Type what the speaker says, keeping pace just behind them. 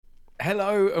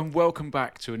Hello and welcome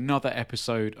back to another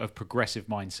episode of Progressive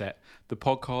Mindset, the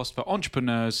podcast for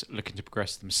entrepreneurs looking to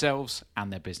progress themselves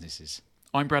and their businesses.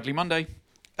 I'm Bradley Monday.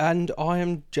 And I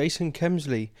am Jason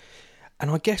Kemsley.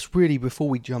 And I guess really before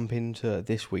we jump into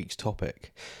this week's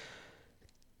topic,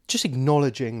 just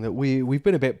acknowledging that we've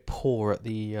been a bit poor at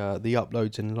the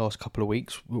uploads in the last couple of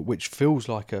weeks, which feels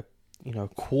like a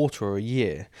quarter or a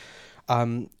year.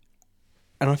 And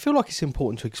I feel like it's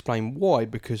important to explain why,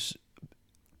 because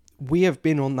we have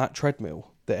been on that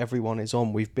treadmill that everyone is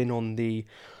on. We've been on the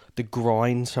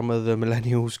grind, some of the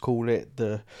millennials call it,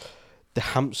 the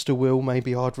hamster wheel,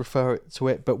 maybe I'd refer to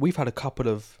it. But we've had a couple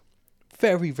of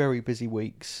very, very busy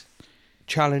weeks,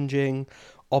 challenging,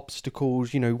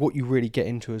 obstacles, what you really get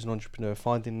into as an entrepreneur,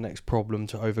 finding the next problem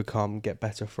to overcome, get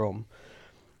better from.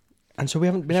 And so we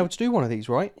haven't been able to do one of these,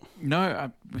 right?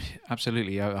 No,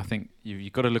 absolutely. I think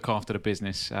you've got to look after the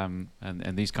business, and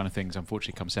these kind of things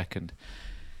unfortunately come second.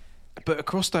 But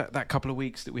across that couple of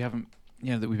weeks that we haven't,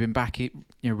 that we've been back,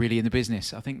 really in the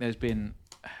business, I think there's been,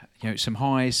 some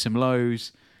highs, some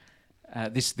lows.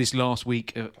 This last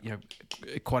week,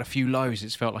 quite a few lows.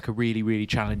 It's felt like a really, really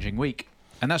challenging week,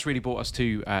 and that's really brought us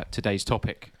to today's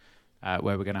topic,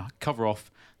 where we're going to cover off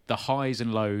the highs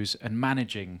and lows and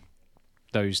managing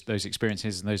those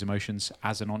experiences and those emotions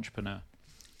as an entrepreneur.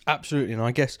 Absolutely, and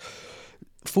I guess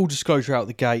full disclosure out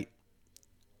the gate.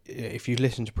 If you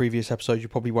listen to previous episodes, you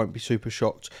probably won't be super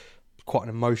shocked. Quite an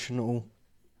emotional,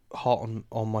 heart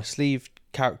on my sleeve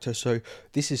character. So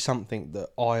this is something that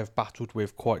I have battled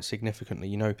with quite significantly.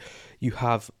 You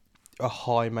have a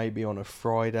high maybe on a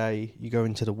Friday, you go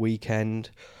into the weekend,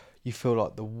 you feel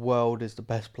like the world is the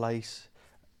best place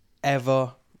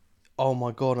ever. Oh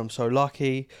my God, I'm so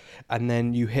lucky. And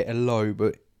then you hit a low,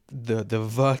 but the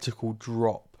vertical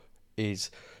drop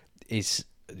is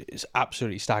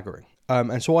absolutely staggering.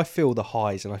 And so I feel the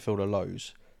highs and I feel the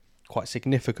lows quite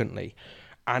significantly.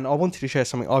 And I wanted to share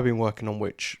something I've been working on,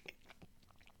 which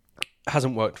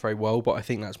hasn't worked very well, but I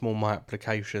think that's more my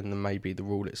application than maybe the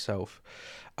rule itself,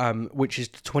 which is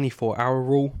the 24-hour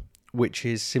rule, which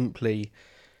is simply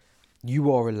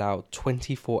you are allowed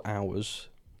 24 hours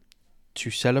to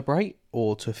celebrate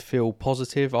or to feel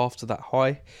positive after that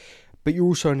high, but you're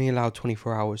also only allowed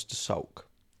 24 hours to sulk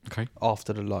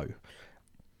after the low.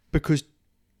 Because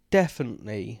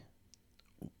definitely,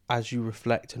 as you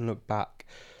reflect and look back,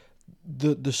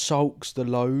 the sulks, the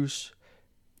lows,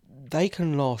 they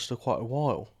can last for quite a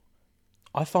while.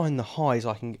 I find the highs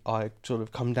I sort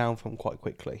of come down from quite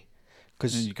quickly.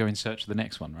 Because you go in search of the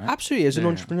next one, right? Absolutely. As an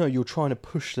entrepreneur, you're trying to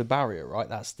push the barrier, right?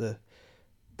 That's the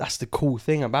cool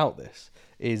thing about this,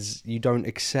 is you don't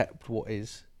accept what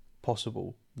is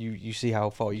possible. You see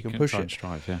how far you can push it.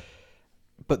 Strive, yeah.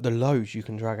 But the lows you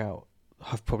can drag out.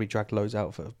 I've probably dragged lows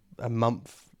out for a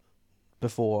month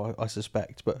before, I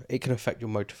suspect, but it can affect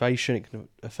your motivation, it can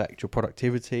affect your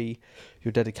productivity,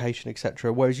 your dedication,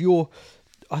 etc. Whereas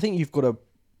I think you've got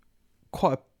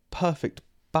quite a perfect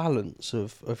balance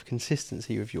of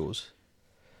consistency with yours.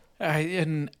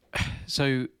 And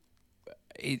so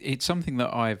it's something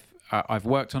that I've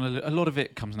worked on. A lot of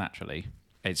it comes naturally.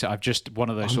 I'm just one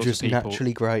of those sorts of people. I'm just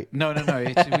naturally great. No.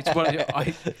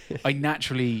 I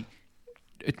naturally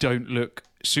don't look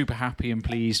super happy and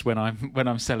pleased when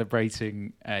I'm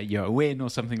celebrating a win or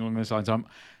something along those lines.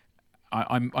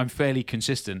 I'm fairly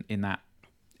consistent in that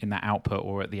output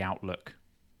or at the outlook,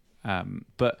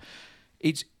 but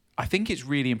I think it's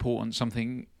really important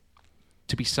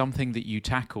to be something that you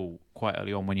tackle quite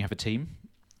early on when you have a team.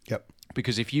 Yep.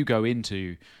 Because if you go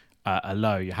into a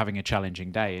low, you're having a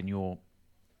challenging day, and you're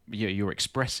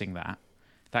expressing that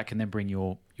can then bring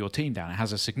your team down. It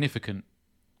has a significant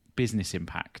business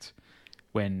impact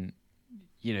when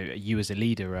you as a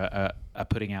leader are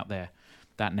putting out there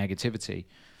that negativity.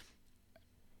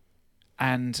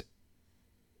 But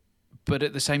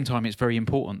at the same time, it's very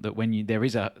important that when there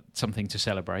is something to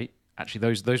celebrate,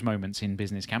 actually those moments in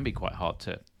business can be quite hard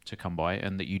to come by,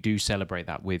 and that you do celebrate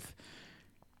that with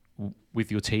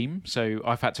your team. So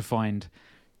I've had to find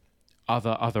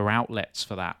other outlets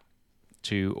for that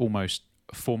to almost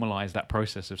formalize that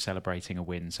process of celebrating a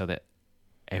win, so that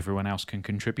everyone else can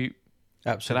contribute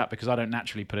to that, because I don't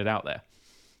naturally put it out there.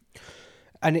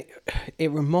 And it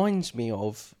reminds me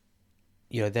of,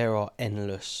 there are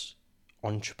endless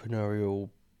entrepreneurial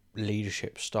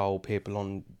leadership style people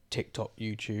on TikTok,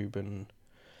 YouTube, and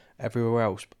everywhere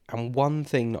else. And one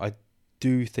thing that I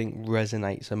do think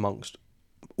resonates amongst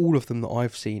all of them that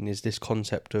I've seen is this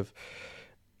concept of,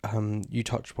 you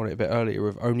touched upon it a bit earlier,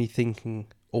 of only thinking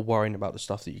or worrying about the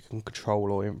stuff that you can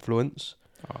control or influence.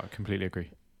 Oh, I completely agree.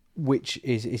 Which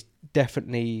is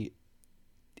definitely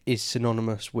is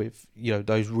synonymous with, you know,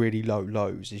 those really low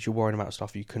lows. Is you're worrying about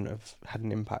stuff you couldn't have had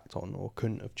an impact on or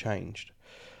couldn't have changed.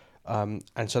 And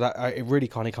so that it really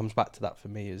kind of comes back to that for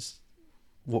me, is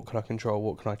what can I control,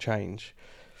 what can I change?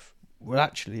 Well,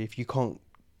 actually, if you can't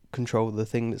control the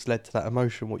thing that's led to that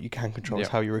emotion, what you can control is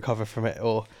how you recover from it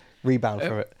or rebound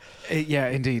from it. Yeah,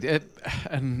 indeed.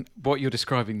 And what you're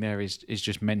describing there is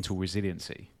just mental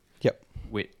resiliency. Yep.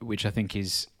 Which I think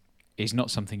is not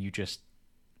something you just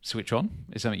switch on.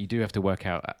 It's something you do have to work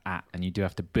out at, and you do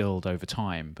have to build over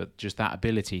time. But just that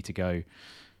ability to go,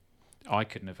 I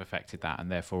couldn't have affected that,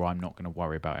 and therefore I'm not going to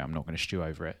worry about it. I'm not going to stew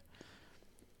over it.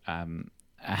 And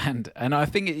I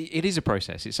think it is a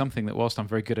process. It's something that, whilst I'm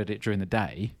very good at it during the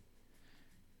day,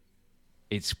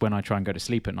 it's when I try and go to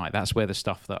sleep at night. That's where the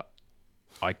stuff that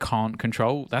I can't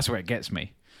control, that's where it gets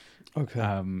me. Okay.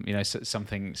 You know,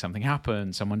 something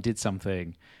happened, someone did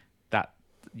something that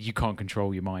you can't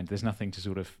control your mind. There's nothing to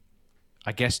sort of,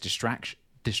 I guess, distract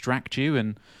you.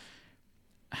 And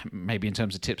maybe in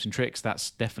terms of tips and tricks,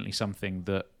 that's definitely something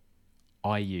that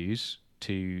I use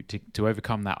to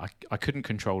overcome that. I couldn't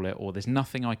control it, or there's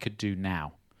nothing I could do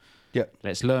now. Yeah.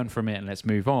 Let's learn from it and let's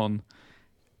move on.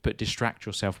 But distract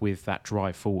yourself with that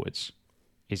drive forwards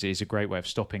is a great way of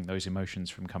stopping those emotions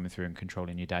from coming through and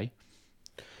controlling your day.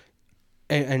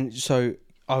 And so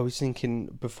I was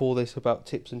thinking before this about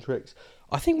tips and tricks.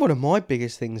 I think one of my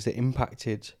biggest things that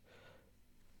impacted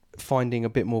finding a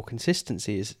bit more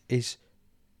consistency is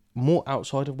more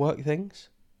outside of work things.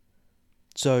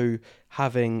 So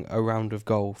having a round of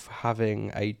golf,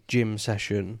 having a gym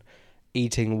session,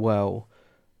 eating well,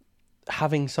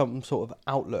 having some sort of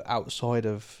outlet outside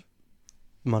of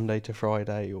Monday to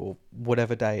Friday or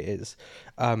whatever day it is,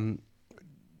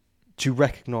 to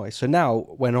recognise. So now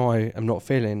when I am not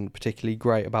feeling particularly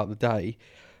great about the day,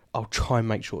 I'll try and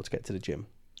make sure to get to the gym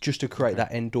just to create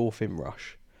that endorphin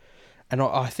rush. And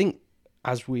I think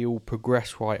as we all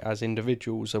progress, right, as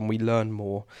individuals, and we learn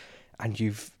more, and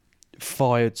you've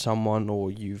fired someone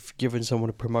or you've given someone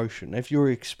a promotion, if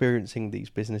you're experiencing these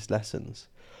business lessons,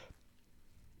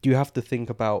 you have to think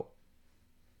about,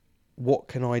 what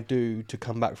can I do to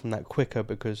come back from that quicker?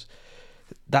 Because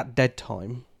that dead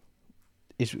time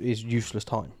is useless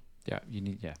time. Yeah,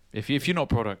 If you're not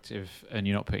productive and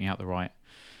you're not putting out the right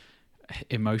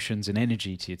emotions and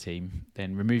energy to your team,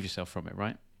 then remove yourself from it,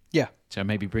 right? Yeah. So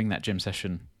maybe bring that gym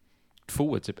session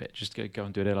forwards a bit. Just go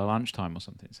and do it at a lunchtime or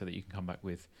something, so that you can come back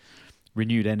with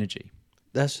renewed energy.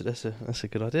 That's a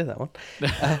good idea, that one.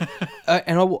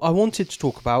 And I wanted to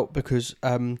talk about, because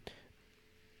I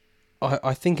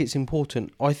think it's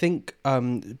important. I think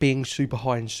being super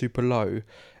high and super low,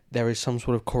 there is some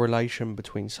sort of correlation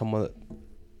between someone that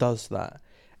does that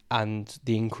and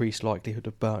the increased likelihood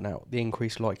of burnout, the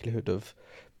increased likelihood of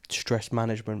stress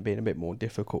management being a bit more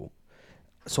difficult.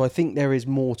 So I think there is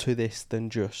more to this than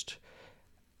just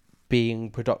being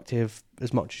productive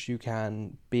as much as you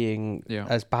can, being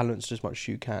as balanced as much as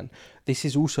you can. This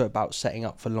is also about setting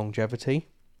up for longevity.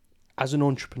 As an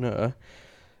entrepreneur,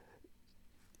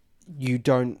 you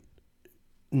don't,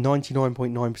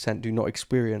 99.9% do not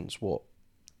experience what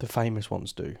the famous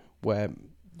ones do, where,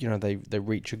 you know, they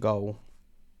reach a goal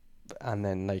and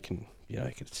then they can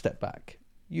step back.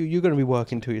 You're going to be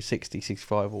working till you're 60,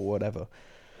 65 or whatever.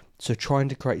 So trying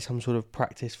to create some sort of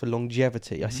practice for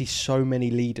longevity. Mm-hmm. I see so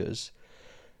many leaders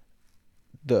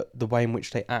that the way in which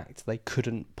they act, they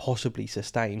couldn't possibly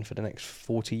sustain for the next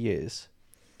 40 years.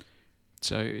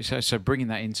 So bringing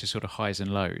that into sort of highs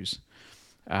and lows,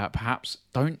 perhaps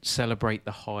don't celebrate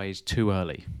the highs too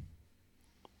early.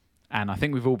 And I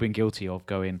think we've all been guilty of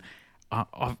going,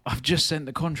 I've just sent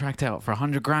the contract out for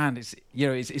 $100,000.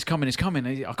 It's coming.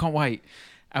 I can't wait.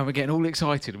 And we're getting all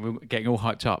excited and we're getting all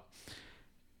hyped up.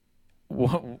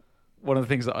 One of the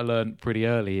things that I learned pretty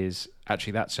early is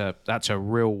actually that's a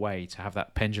real way to have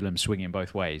that pendulum swinging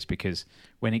both ways, because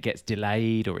when it gets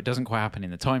delayed or it doesn't quite happen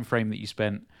in the time frame that you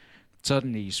spent,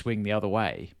 suddenly you swing the other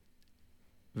way,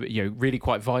 really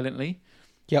quite violently.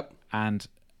 Yep. And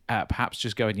perhaps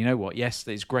just going, you know what? Yes,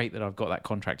 it's great that I've got that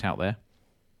contract out there,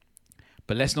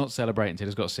 but let's not celebrate until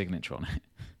it's got a signature on it.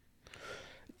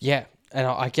 Yeah, and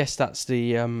I guess that's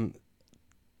the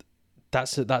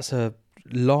that's a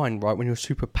line, right? When you're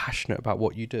super passionate about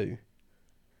what you do,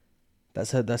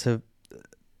 that's a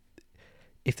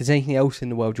if there's anything else in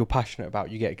the world you're passionate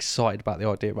about, you get excited about the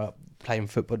idea about playing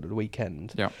football at the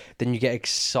weekend. Yeah. Then you get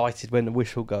excited when the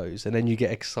whistle goes, and then you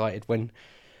get excited when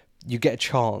you get a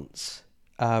chance.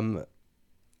 And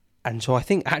so I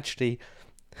think actually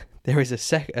there is a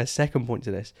second point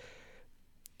to this.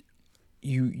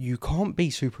 You can't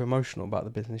be super emotional about the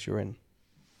business you're in.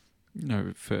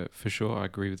 No, for sure, I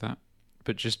agree with that.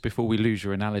 But just before we lose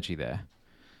your analogy there,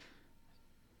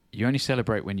 you only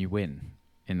celebrate when you win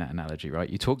in that analogy, right?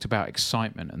 You talked about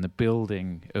excitement and the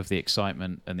building of the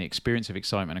excitement and the experience of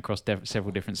excitement across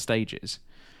several different stages.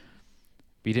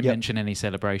 But you didn't mention any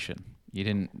celebration. You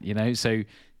didn't, so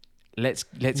let's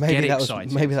get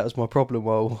excited. Maybe that was my problem.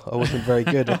 Well, I wasn't very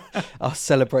good at us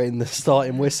celebrating the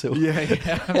starting whistle. Yeah,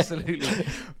 absolutely.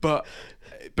 But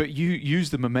you use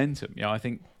the momentum. I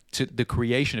think to the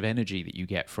creation of energy that you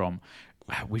get from,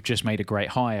 we've just made a great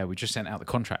hire, we just sent out the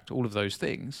contract, all of those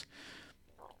things.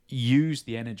 Use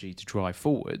the energy to drive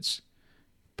forwards.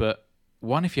 But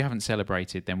one, if you haven't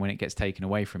celebrated, then when it gets taken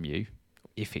away from you,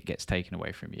 if it gets taken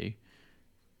away from you,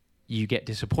 you get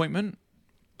disappointment,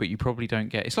 but you probably don't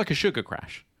get. It's like a sugar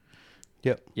crash.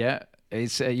 Yep. Yeah.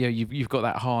 It's you've got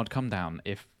that hard come down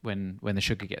when the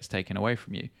sugar gets taken away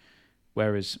from you,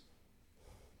 whereas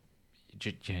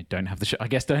you don't have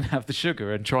don't have the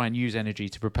sugar, and try and use energy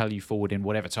to propel you forward in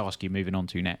whatever task you're moving on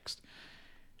to next.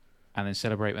 And then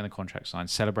celebrate when the contract's signed.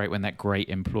 Celebrate when that great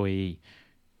employee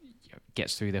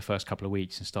gets through their first couple of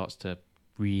weeks and starts to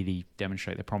really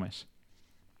demonstrate their promise.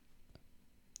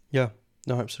 Yeah,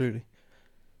 no, absolutely.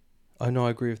 I know, I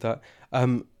agree with that.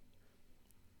 And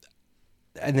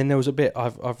then there was a bit,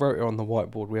 I've wrote it on the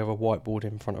whiteboard. We have a whiteboard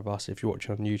in front of us. If you're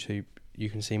watching on YouTube, you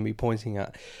can see me pointing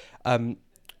at,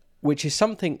 which is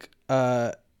something,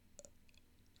 the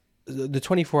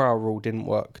 24-hour rule didn't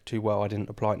work too well. I didn't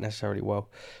apply it necessarily well.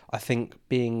 I think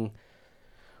being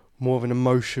more of an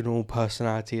emotional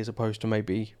personality as opposed to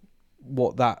maybe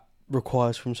what that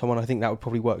requires from someone, I think that would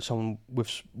probably work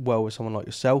well with someone like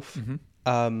yourself.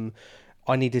 Mm-hmm.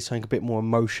 I needed something a bit more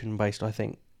emotion-based, I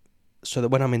think, so that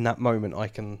when I'm in that moment,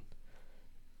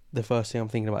 the first thing I'm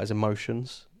thinking about is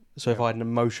emotions. So if I had an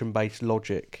emotion-based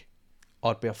logic,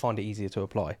 I'd find it easier to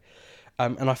apply.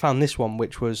 And I found this one,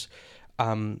 which was,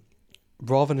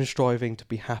 rather than striving to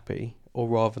be happy or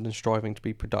rather than striving to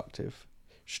be productive,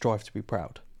 strive to be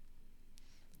proud.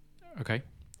 Okay.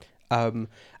 And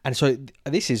so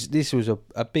this was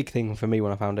a big thing for me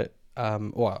when I found it.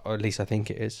 Or at least I think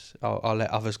it is. I'll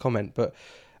let others comment. But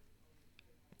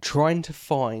trying to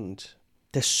find,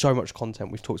 there's so much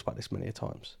content. We've talked about this many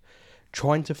times.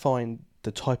 Trying to find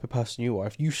the type of person you are.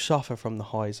 If you suffer from the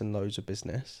highs and lows of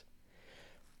business,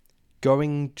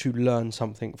 going to learn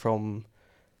something from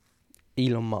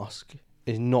Elon Musk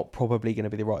is not probably going to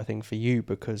be the right thing for you,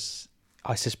 because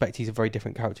I suspect he's a very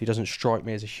different character. He doesn't strike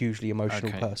me as a hugely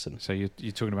emotional person. So you're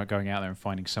talking about going out there and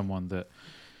finding someone that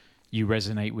you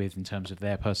resonate with in terms of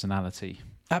their personality.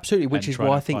 Absolutely, which is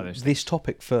why I think this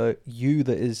topic for you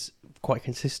that is quite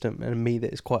consistent and me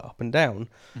that is quite up and down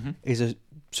is a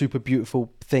super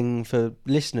beautiful thing for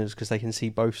listeners, because they can see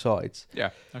both sides.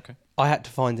 Yeah, okay. I had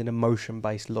to find an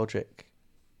emotion-based logic.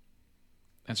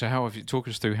 And so how have you, talk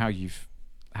us through how you've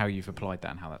applied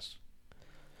that and how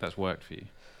that's worked for you?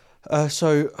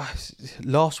 So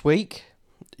last week,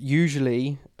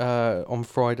 usually on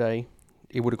Friday,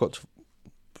 it would have got to,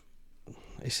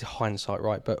 it's hindsight,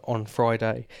 right? But on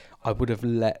Friday, I would have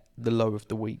let the low of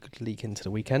the week leak into the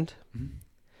weekend.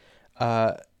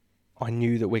 Mm-hmm. I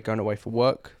knew that we're going away for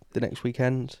work the next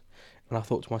weekend, and I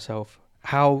thought to myself,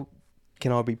 how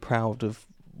can I be proud of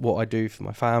what I do for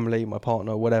my family, my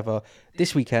partner, whatever,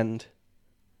 this weekend,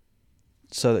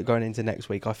 so that going into next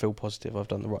week, I feel positive, I've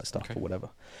done the right stuff or whatever.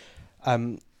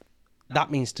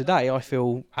 That means today I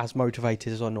feel as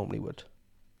motivated as I normally would.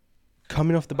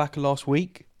 Coming off the back of last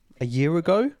week, a year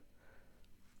ago,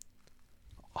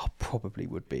 I probably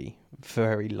would be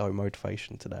very low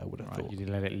motivation today, I would have thought. You'd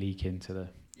let it leak into the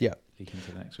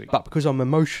next week. But because I'm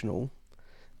emotional,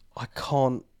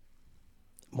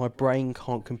 my brain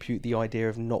can't compute the idea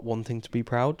of not wanting to be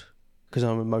proud, because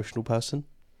I'm an emotional person.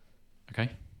 Okay.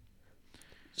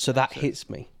 So that hits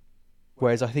me.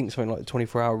 Whereas I think something like the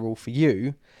 24-hour rule for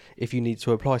you, if you need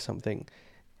to apply something,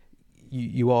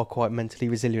 you are quite mentally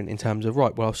resilient in terms of,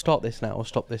 right, well, I'll start this now, I'll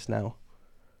stop this now.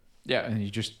 Yeah,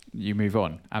 and you move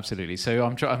on. Absolutely. So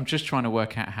I'm just trying to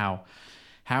work out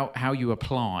how you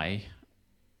apply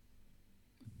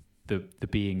the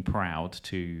being proud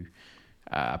to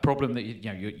a problem that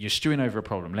you're stewing over a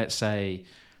problem. Let's say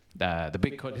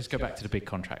let's go back to the big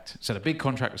contract. So the big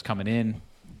contract was coming in.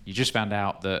 You just found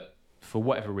out that for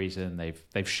whatever reason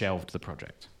they've shelved the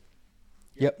project.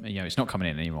 Yep. It's not coming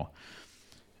in anymore.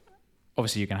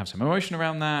 Obviously, you're going to have some emotion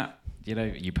around that.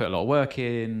 You put a lot of work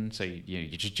in, so you're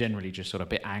just generally just sort of a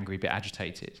bit angry, a bit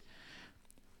agitated.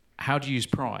 How do you use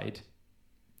pride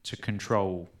to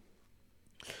control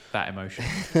that emotion?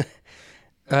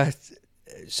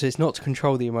 So it's not to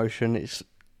control the emotion, it's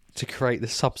to create the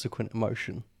subsequent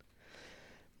emotion.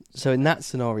 So in that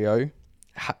scenario,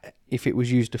 if it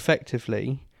was used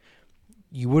effectively,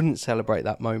 you wouldn't celebrate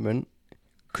that moment,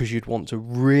 because you'd want to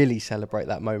really celebrate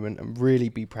that moment and really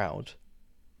be proud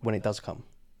when it does come.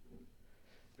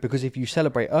 Because if you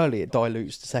celebrate early, it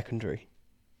dilutes the secondary.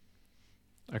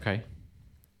 Okay.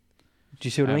 Do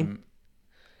you see what I mean?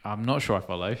 I'm not sure I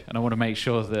follow, and I want to make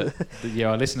sure that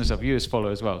our listeners, our viewers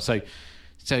follow as well. So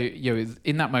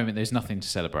in that moment, there's nothing to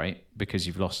celebrate because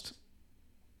you've lost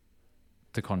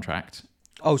the contract.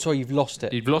 Oh, sorry, you've lost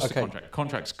it. You've lost the contract.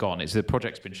 Contract's gone. The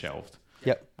project's been shelved.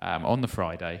 Yep. On the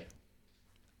Friday,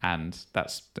 and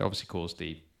that's obviously caused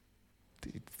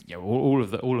all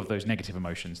of those negative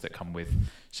emotions that come with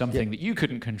something that you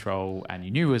couldn't control and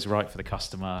you knew was right for the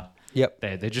customer. Yep.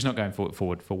 They're just not going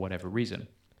forward for whatever reason,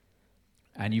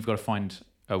 and you've got to find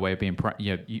a way of being.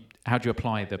 How do you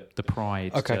apply the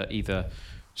pride to either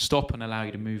stop and allow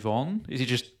you to move on? Is it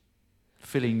just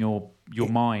filling your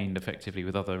mind effectively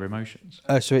with other emotions?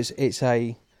 So it's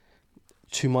a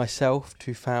to myself,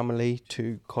 to family,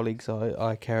 to colleagues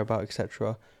I care about,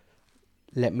 etc.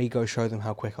 Let me go show them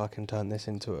how quick I can turn this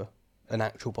into an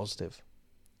actual positive.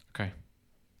 Okay.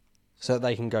 So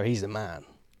they can go, he's the man,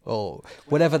 or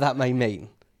whatever that may mean.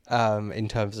 In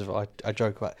terms of I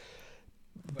joke about,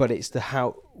 but it's the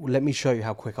how. Let me show you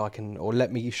how quick I can, or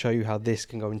let me show you how this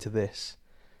can go into this,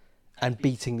 and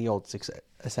beating the odds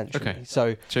essentially. Okay.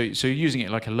 So you're using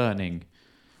it like a learning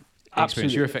experience.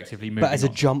 Absolutely. You're effectively moving but as a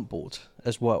on. jump board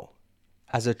as well,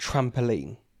 as a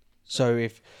trampoline. So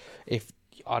if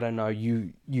I don't know,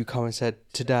 you come and said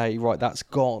today, right, that's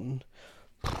gone.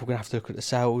 We're gonna have to look at the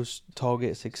sales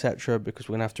targets, etc., because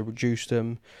we're gonna have to reduce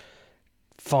them.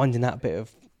 Finding that bit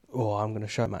of, I'm gonna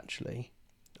show him actually.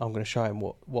 I'm gonna show him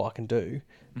what I can do.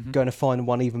 Mm-hmm. Going to find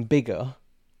one even bigger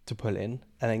to pull in,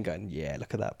 and then going, yeah,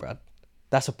 look at that, Brad.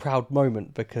 That's a proud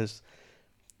moment because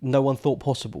no one thought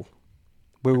possible.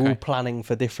 We were all planning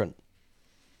for different.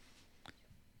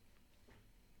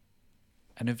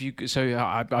 And have you? So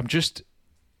I'm just.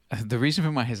 The reason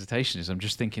for my hesitation is I'm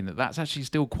just thinking that that's actually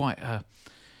still quite a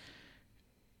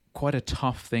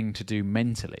tough thing to do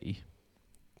mentally.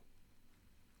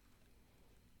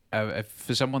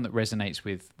 For someone that resonates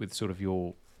with sort of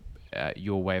your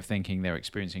way of thinking, they're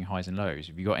experiencing highs and lows.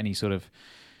 Have you got any sort of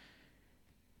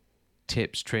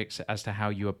tips, tricks as to how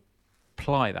you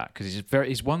apply that? Because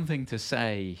it's one thing to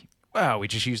say, well, we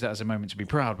just use that as a moment to be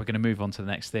proud. We're going to move on to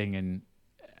the next thing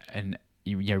and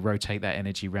you rotate that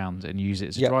energy around and use it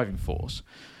as a driving force.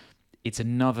 It's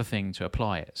another thing to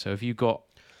apply it. So have you got...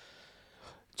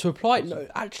 To apply it, no,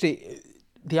 actually,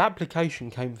 the application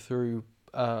came through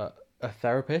a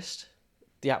therapist,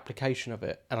 the application of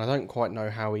it, and I don't quite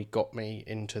know how he got me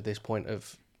into this point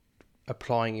of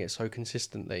applying it so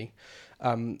consistently.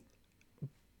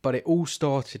 But it all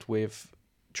started with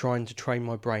trying to train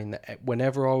my brain that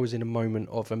whenever I was in a moment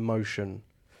of emotion,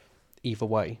 either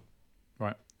way,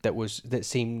 right, that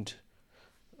seemed,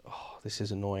 this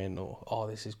is annoying, or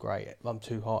this is great, I'm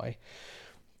too high.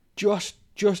 Just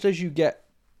as you get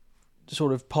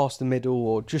sort of past the middle,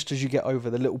 or just as you get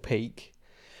over the little peak,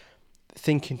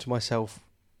 thinking to myself,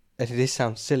 and this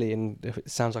sounds silly and it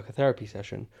sounds like a therapy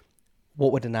session,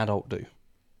 what would an adult do?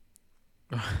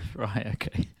 Right,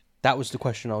 okay. That was the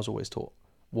question I was always taught.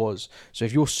 So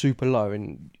if you're super low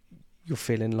and you're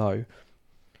feeling low,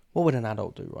 what would an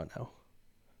adult do right now?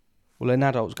 Well, an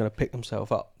adult's going to pick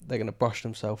themselves up. They're going to brush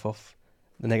themselves off.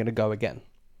 Then they're going to go again.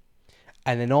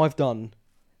 And then I've done,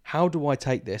 how do I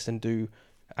take this and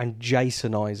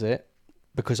Jasonize it,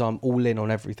 because I'm all in on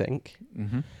everything.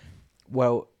 Mm-hmm.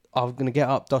 Well, I'm going to get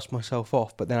up, dust myself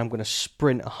off, but then I'm going to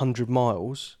sprint 100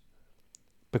 miles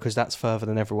because that's further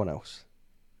than everyone else.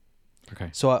 Okay.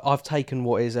 So I've taken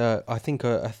what is I think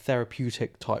a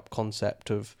therapeutic type concept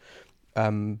of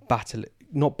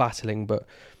not battling, but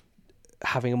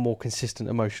having a more consistent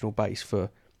emotional base for,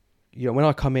 when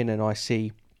I come in and I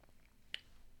see,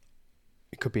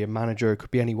 it could be a manager, it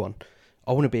could be anyone,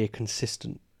 I want to be a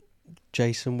consistent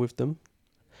Jason with them.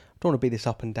 I don't want to be this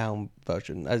up and down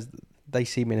version. As they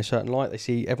see me in a certain light,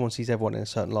 everyone sees everyone in a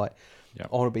certain light. Yep.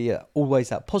 I want to be always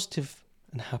that positive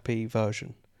and happy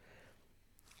version.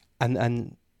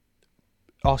 And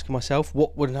asking myself,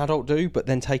 what would an adult do? But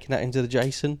then taking that into the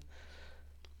Jason,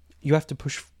 you have to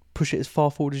push it as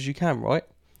far forward as you can, right?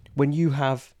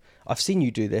 I've seen you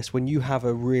do this, when you have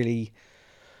a really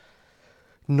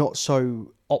not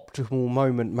so optimal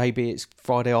moment, maybe it's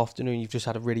Friday afternoon, you've just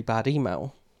had a really bad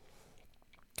email,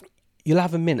 you'll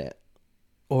have a minute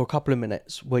or a couple of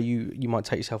minutes where you might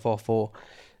take yourself off, or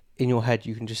in your head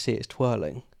you can just see it's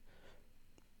twirling.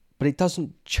 But it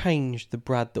doesn't change the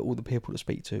Brad that all the people that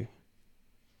speak to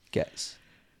gets.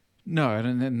 No,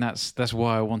 and that's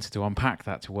why I wanted to unpack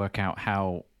that, to work out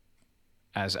how,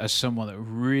 as someone that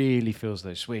really feels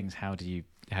those swings, how do you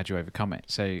overcome it?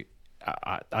 So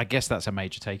I guess that's a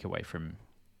major takeaway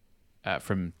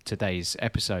from today's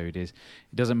episode is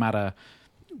it doesn't matter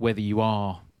whether you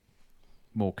are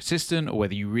more consistent or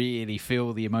whether you really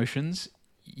feel the emotions.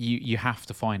 You have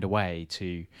to find a way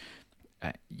to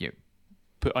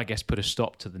put a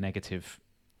stop to the negative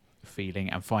feeling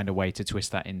and find a way to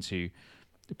twist that into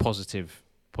positive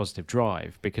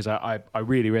drive, because I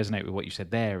really resonate with what you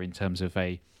said there in terms of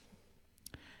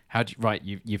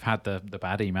you've had the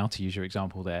bad email, to use your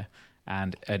example there,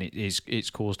 and it's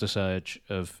caused a surge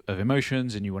of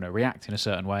emotions and you want to react in a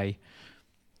certain way.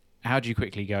 How do you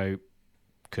quickly go,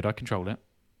 could I control it?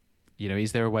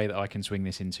 Is there a way that I can swing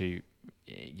this into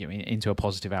a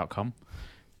positive outcome?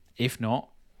 If not,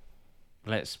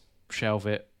 let's shelve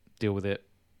it, deal with it,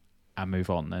 and move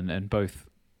on. And both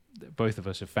of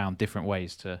us have found different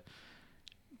ways to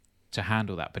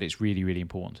handle that, but it's really, really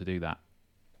important to do that.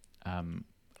 And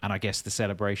I guess the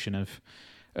celebration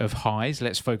of highs,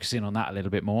 let's focus in on that a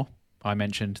little bit more. I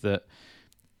mentioned that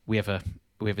we have a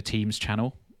Teams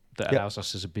channel that allows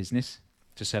us as a business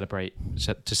to celebrate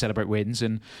wins,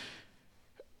 and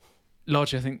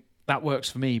largely I think that works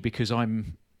for me because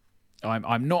I'm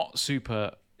not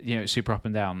super up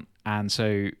and down, and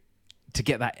so to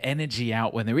get that energy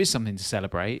out when there is something to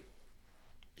celebrate,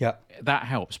 that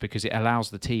helps because it allows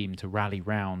the team to rally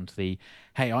round the,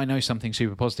 hey, I know something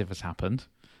super positive has happened.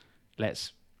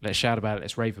 Let's shout about it.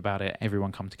 Let's rave about it.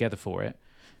 Everyone come together for it,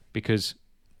 because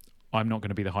I'm not going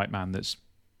to be the hype man that's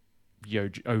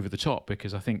over the top,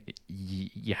 because I think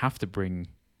you have to bring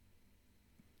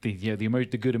the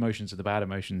good emotions and the bad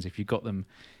emotions. If you've got them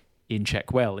in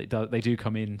check well, they do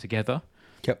come in together.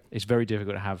 Yep. It's very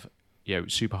difficult to have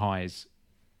super highs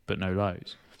but no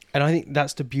lows. And I think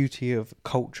that's the beauty of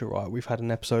culture, right? We've had an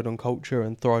episode on culture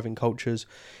and thriving cultures.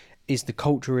 The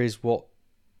culture is what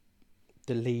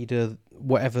the leader,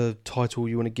 whatever title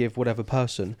you want to give whatever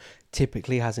person,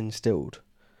 typically has instilled.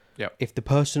 Yep. If the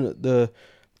person at the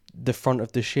front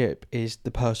of the ship is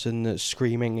the person that's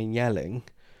screaming and yelling,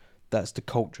 that's the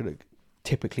culture that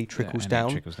typically trickles down.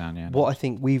 It trickles down, yeah. What I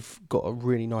think we've got a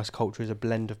really nice culture is a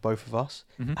blend of both of us.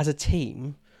 Mm-hmm. As a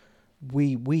team,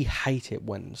 we hate it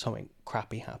when something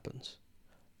crappy happens.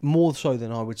 More so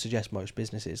than I would suggest most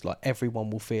businesses. Like,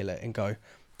 everyone will feel it and go,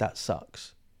 that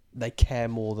sucks. They care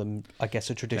more than, I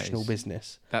guess, a traditional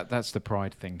business. That's the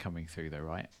pride thing coming through though,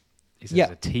 right? As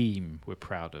a team, we're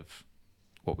proud of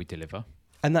what we deliver.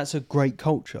 And that's a great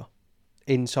culture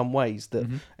in some ways, that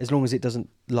as long as it doesn't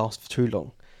last for too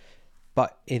long.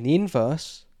 But in the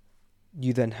inverse,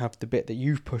 you then have the bit that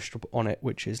you've pushed on it,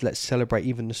 which is let's celebrate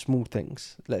even the small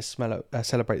things. Let's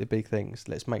celebrate the big things.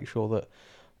 Let's make sure that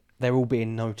they're all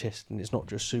being noticed and it's not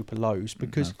just super lows,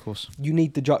 because of course, you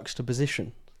need the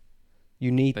juxtaposition.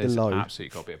 You need the low.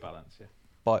 Absolutely got to be a balance,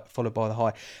 followed by the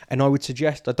high. And I would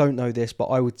suggest, I don't know this, but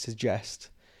I would suggest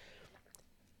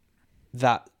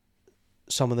that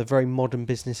some of the very modern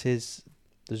businesses,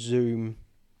 the Zoom,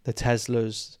 the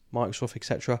Teslas, Microsoft,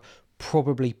 etc.,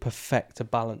 probably perfect a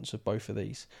balance of both of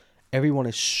these. Everyone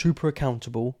is super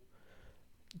accountable,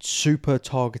 super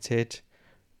targeted,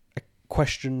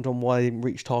 questioned on why they didn't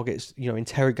reach targets,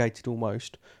 interrogated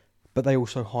almost, but they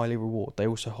also highly reward. They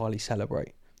also highly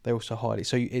celebrate.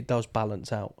 So it does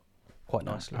balance out quite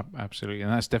nicely. Absolutely,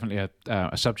 and that's definitely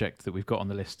a subject that we've got on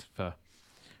the list for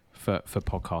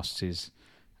podcasts is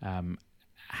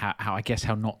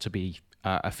how not to be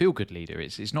a feel-good leader.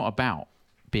 It's not about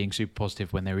being super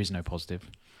positive when there is no positive.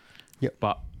 Yep.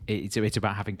 But it's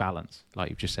about having balance,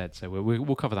 like you've just said. So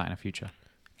we'll cover that in a future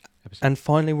episode. And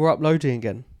finally, we're uploading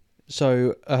again.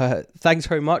 So thanks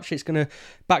very much. It's going to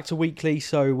back to weekly,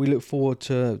 so we look forward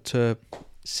to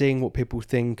seeing what people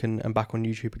think and back on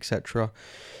YouTube, etc.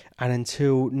 And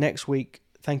until next week,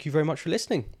 thank you very much for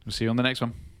listening. We'll see you on the next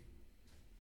one.